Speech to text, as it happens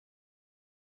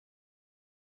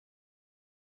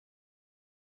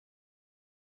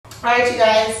Alright, you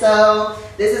guys, so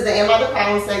this is the Am I the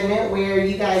Problem segment where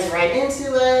you guys write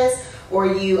into us or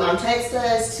you text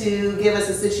us to give us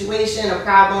a situation, a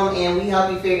problem, and we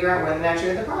help you figure out whether or not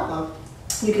you're the problem.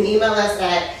 You can email us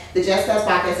at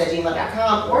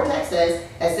thejustcastpodcast@gmail.com or text us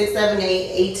at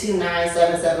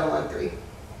 678-829-7713.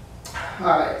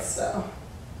 Alright, so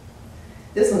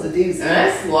this one's a doozy.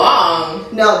 That's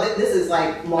long. No, this is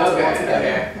like multiple together.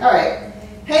 Okay. Alright.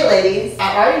 Hey ladies,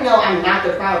 I already know I'm not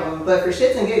the problem, but for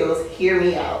shits and giggles, hear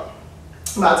me out.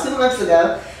 About 2 months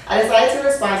ago, I decided to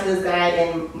respond to this guy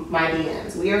in my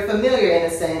DMs. We are familiar in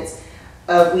a sense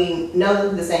of we know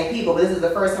the same people, but this is the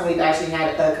first time we've actually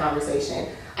had a conversation.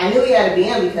 I knew he had a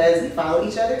DM because we follow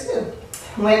each other too.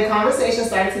 When conversation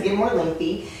started to get more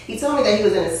lengthy, he told me that he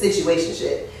was in a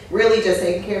situationship, really just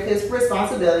taking care of his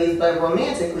responsibilities, but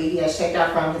romantically he has checked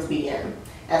out from his BM.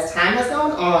 As time has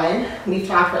gone on, we've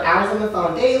talked for hours on the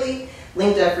phone daily,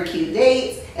 linked up for cute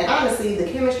dates, and honestly, the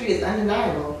chemistry is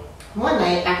undeniable. One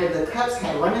night, after the cups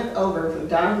had run over with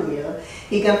Don Julio,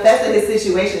 he confessed that his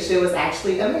situationship was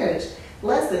actually a marriage,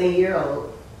 less than a year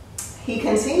old. He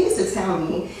continues to tell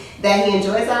me that he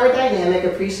enjoys our dynamic,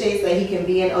 appreciates that he can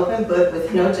be an open book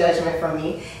with no judgment from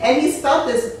me, and he's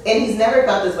never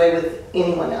felt this way with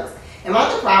anyone else. Am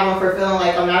I the problem for feeling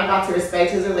like I'm not about to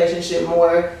respect his relationship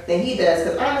more than he does?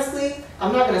 Because honestly,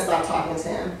 I'm not going to stop talking to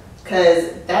him.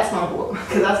 Because that's my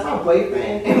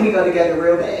boyfriend, and we go together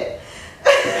real bad.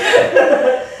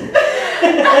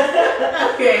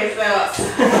 Okay, so I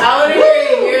want to hear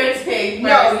your take first.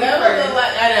 No, that was a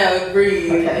lot. I know,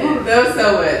 breathe. Okay. That was so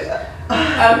much.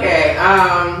 Okay,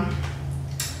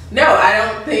 no, I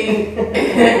don't think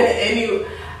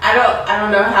I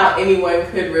don't know how anyone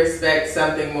could respect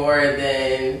something more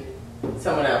than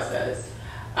someone else does.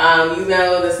 You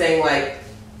know the saying, like,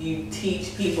 you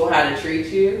teach people how to treat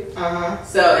you.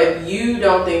 So if you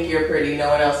don't think you're pretty, no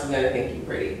one else is going to think you're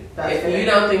pretty. If you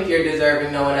don't think you're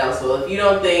deserving, no one else will. If you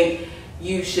don't think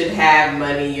you should have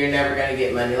money, you're never going to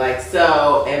get money. Like,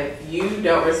 so if you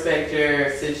don't respect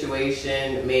your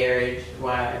situation, marriage,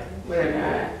 why?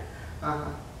 Okay.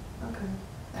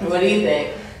 What do you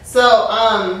think? So,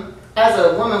 as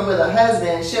a woman with a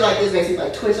husband, shit like this makes me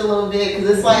like twitch a little bit because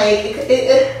it's like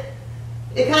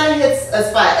it kind of hits a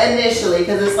spot initially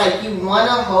because it's like you want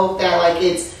to hope that like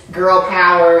it's girl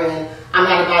power and I'm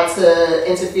not about to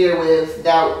interfere with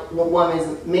that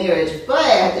woman's marriage. But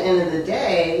at the end of the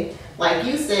day, like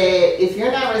you said, if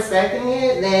you're not respecting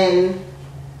it, then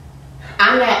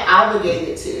I'm not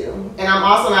obligated to, and I'm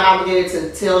also not obligated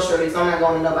to tell Shorty, so I'm not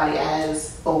going to nobody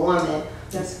as a woman.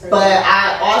 That's crazy. But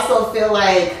I also feel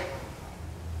like,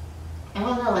 I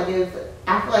don't know, like I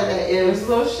feel like that it's a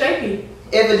little shaky.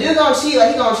 If a dude gonna cheat,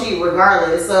 like he gonna cheat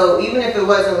regardless. So even if it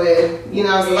wasn't with,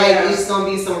 like it's gonna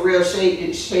be some real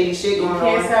shady shit going on. You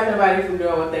can't stop nobody from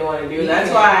doing what they want to do. That's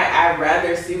why I'd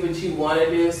rather see what you want to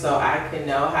do so I can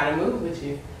know how to move with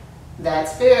you.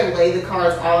 That's fair. Lay the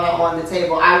cards all out on the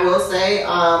table. I will say,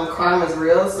 karma's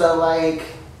real. So like,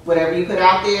 whatever you put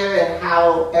out there and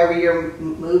however you're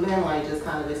moving, like just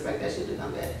kind of expect that shit to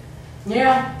come back.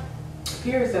 Yeah.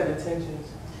 Purest of intentions.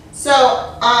 So,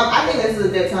 I think this is a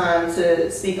good time to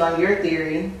speak on your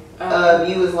theory of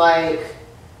you was like,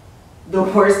 the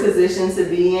worst position to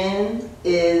be in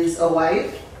is a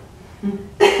wife. And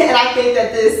I think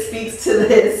that this speaks to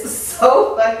this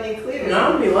so fucking clearly.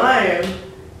 No, I'm be lying.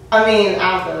 I mean,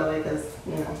 I don't feel that way because,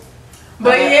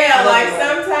 But yeah, like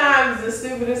sometimes the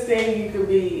stupidest thing you could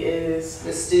be is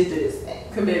the stupidest thing.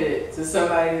 Committed to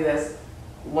somebody that's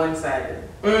one-sided.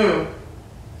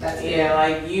 That's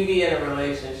like you be in a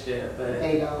relationship, but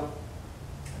they don't.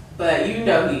 But you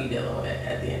know who you're dealing with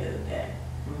at the end of the day.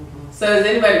 So is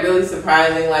anybody really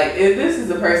surprising? Like, if this is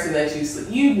the person that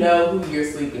you know who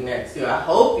you're sleeping next to. I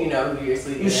hope you know who you're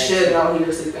sleeping next to. You should know who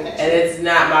you're sleeping next to. And it's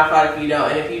not my fault if you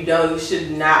don't. And if you don't, you should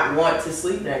not want to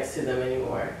sleep next to them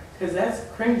anymore. Because that's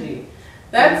cringy.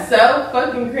 That's so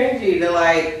fucking cringy to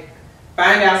like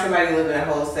find out somebody living a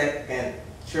whole second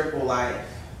triple life.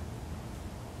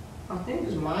 I think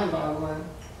it's mind-boggling.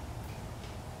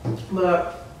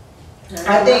 But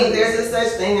I think there's a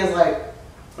such thing as like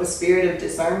a spirit of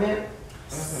discernment.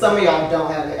 Some of y'all don't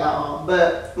have it at all,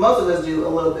 but most of us do a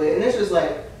little bit. And it's just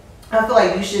like, I feel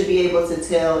like you should be able to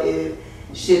tell if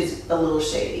shit's a little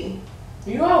shady.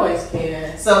 You always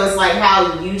can. So it's like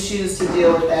how you choose to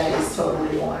deal with that is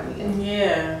totally on you.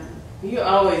 Yeah. You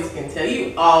always can tell.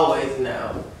 You always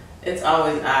know. It's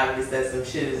always obvious that some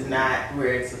shit is not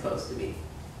where it's supposed to be.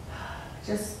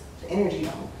 Just the energy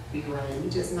don't be right. We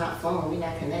just not flowing. We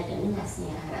not connecting. We not seeing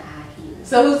eye to eye here.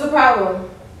 So who's the problem?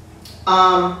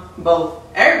 Both.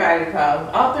 Everybody's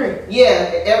problem. All three.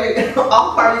 Yeah,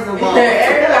 all parties involved.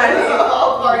 Everybody.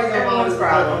 All parties involved. Everyone's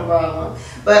problem.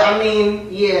 But I mean,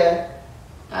 yeah,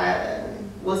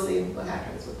 we'll see what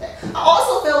happens with that. I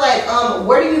also feel like,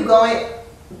 where are you going?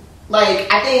 Like,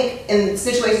 I think in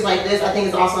situations like this, I think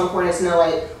it's also important to know,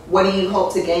 like, what do you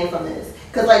hope to gain from this?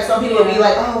 Because, like, some people will be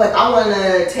like, oh, like, I want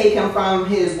to take him from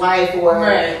his wife,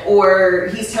 or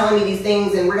he's telling me these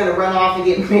things and we're going to run off and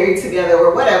get married together,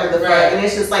 or whatever the fuck. And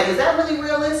it's just like, is that really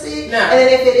realistic? No. And then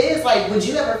if it is, like, would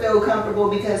you ever feel comfortable?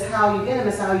 Because how you get him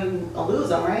is how you lose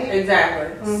them, right?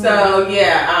 Exactly. Mm-hmm. So,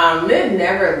 yeah, men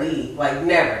never leave. Like,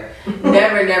 never.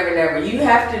 never. You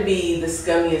have to be the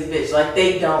scummiest bitch. Like,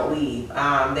 they don't leave.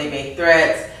 They make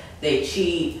threats. They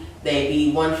cheat. They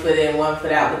be 1 foot in, 1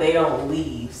 foot out, but they don't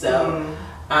leave. So,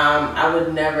 I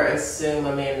would never assume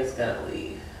a man is gonna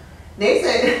leave. They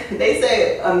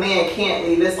say a man can't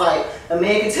leave. It's like a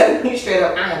man can tell you straight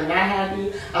up, I am not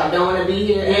happy. I don't want to be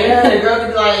here. And the girl can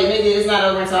be like, nigga, it's not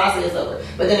over until I say it's over.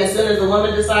 But then as soon as the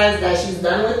woman decides that she's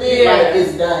done with it, like,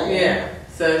 it's done. Yeah.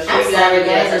 So I'm sorry,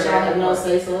 guys, that y'all have no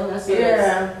say so. That's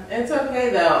it's okay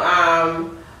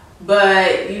though.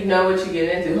 But you know what you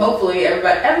get into. Hopefully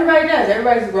everybody does.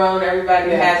 Everybody's grown. Everybody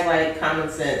has like common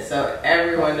sense. So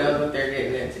everyone knows what they're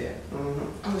getting into.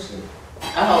 Oh shit.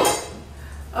 I hope.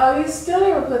 Oh, you still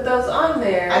never put those on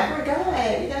there. I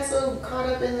forgot. You got so caught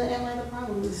up in the Am I the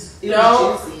Problem.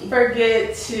 Don't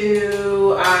forget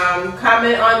to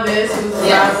comment on this. Who's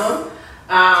the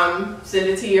problem? Send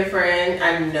it to your friend.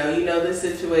 I know you know this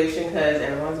situation because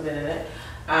everyone's been in it.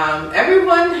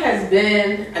 Everyone has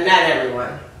been, not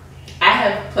everyone. I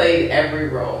have played every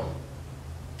role.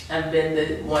 I've been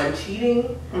the one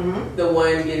cheating, the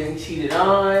one getting cheated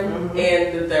on,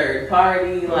 and the third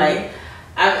party. Like,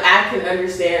 I can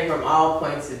understand from all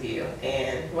points of view.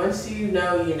 And once you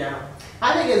know, you know.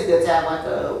 I think it's good to have like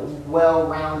a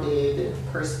well-rounded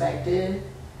perspective.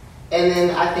 And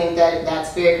then I think that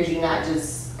that's fair because you're not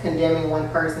just condemning one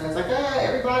person. It's like,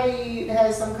 everybody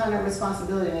has some kind of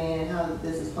responsibility in how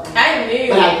this is playing. I knew.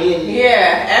 But I did.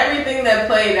 Yeah, everything that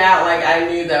played out, like, I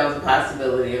knew that was a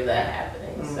possibility of that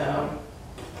happening. So,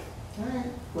 alright,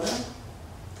 well,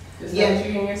 just know what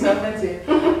you're getting yourself into.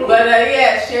 But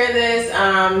share this.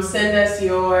 Send us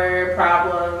your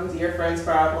problems, your friends'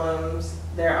 problems.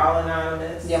 They're all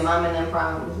anonymous. Your mom and them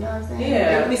problems. You know what I'm saying?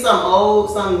 Yeah. It could be something old,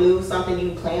 something new, something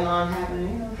you plan on happening.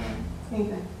 You know,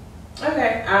 anything.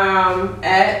 Okay.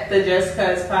 At the Just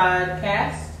Cuz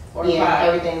podcast.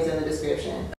 Everything's in the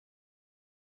description.